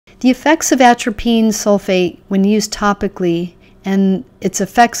The effects of atropine sulfate when used topically and its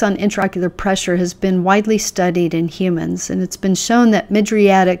effects on intraocular pressure has been widely studied in humans, and it's been shown that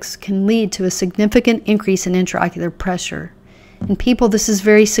mydriatics can lead to a significant increase in intraocular pressure. In people, this is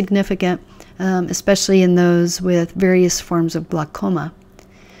very significant, especially in those with various forms of glaucoma.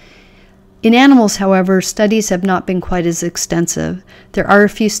 In animals, however, studies have not been quite as extensive. There are a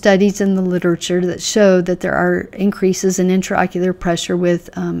few studies in the literature that show that there are increases in intraocular pressure with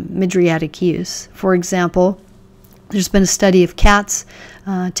mydriatic use. For example, there's been a study of cats,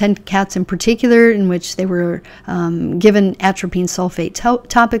 10 cats in particular, in which they were given atropine sulfate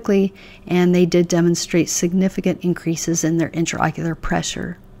topically, and they did demonstrate significant increases in their intraocular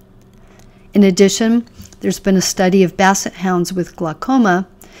pressure. In addition, there's been a study of basset hounds with glaucoma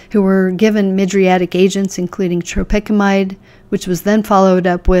who were given mydriatic agents, including tropicamide, which was then followed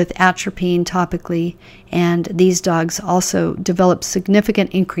up with atropine topically, and these dogs also developed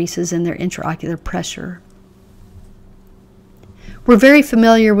significant increases in their intraocular pressure. We're very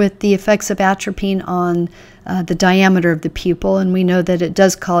familiar with the effects of atropine on the diameter of the pupil, and we know that it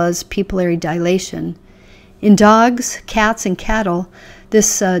does cause pupillary dilation. In dogs, cats, and cattle,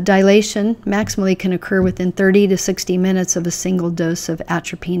 this dilation maximally can occur within 30 to 60 minutes of a single dose of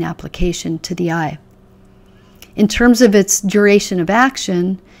atropine application to the eye. In terms of its duration of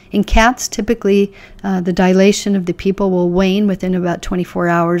action, in cats, typically the dilation of the pupil will wane within about 24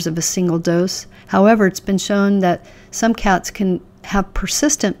 hours of a single dose. However, it's been shown that some cats can have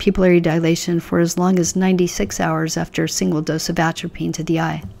persistent pupillary dilation for as long as 96 hours after a single dose of atropine to the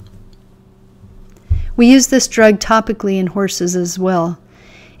eye. We use this drug topically in horses as well.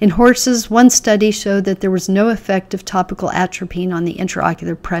 In horses, one study showed that there was no effect of topical atropine on the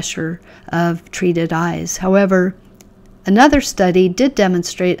intraocular pressure of treated eyes. However, another study did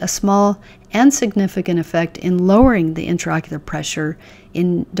demonstrate a small and significant effect in lowering the intraocular pressure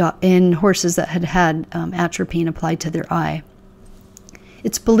in horses that had had atropine applied to their eye.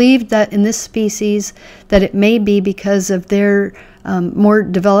 It's believed that in this species that it may be because of their more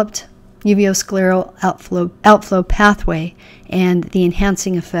developed uveoscleral outflow pathway and the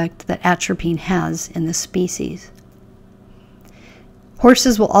enhancing effect that atropine has in this species.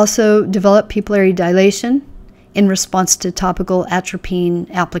 Horses will also develop pupillary dilation in response to topical atropine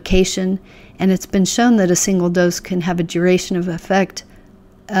application, and it's been shown that a single dose can have a duration of effect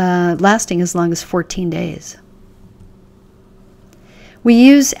lasting as long as 14 days. We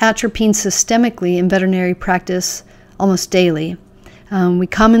use atropine systemically in veterinary practice almost daily. We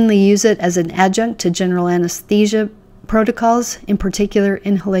commonly use it as an adjunct to general anesthesia protocols, in particular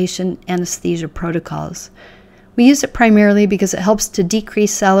inhalation anesthesia protocols. We use it primarily because it helps to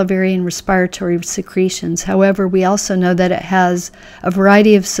decrease salivary and respiratory secretions. However, we also know that it has a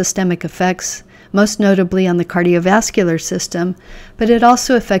variety of systemic effects, most notably on the cardiovascular system, but it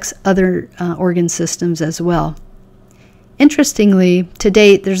also affects other organ systems as well. Interestingly, to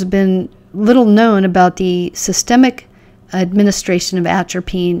date, there's been little known about the systemic administration of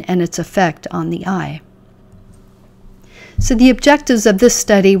atropine and its effect on the eye. So the objectives of this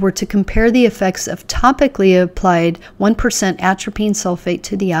study were to compare the effects of topically applied 1% atropine sulfate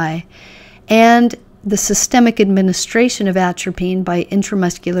to the eye and the systemic administration of atropine by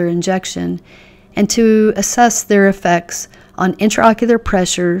intramuscular injection, and to assess their effects on intraocular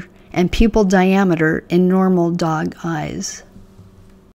pressure and pupil diameter in normal dog eyes.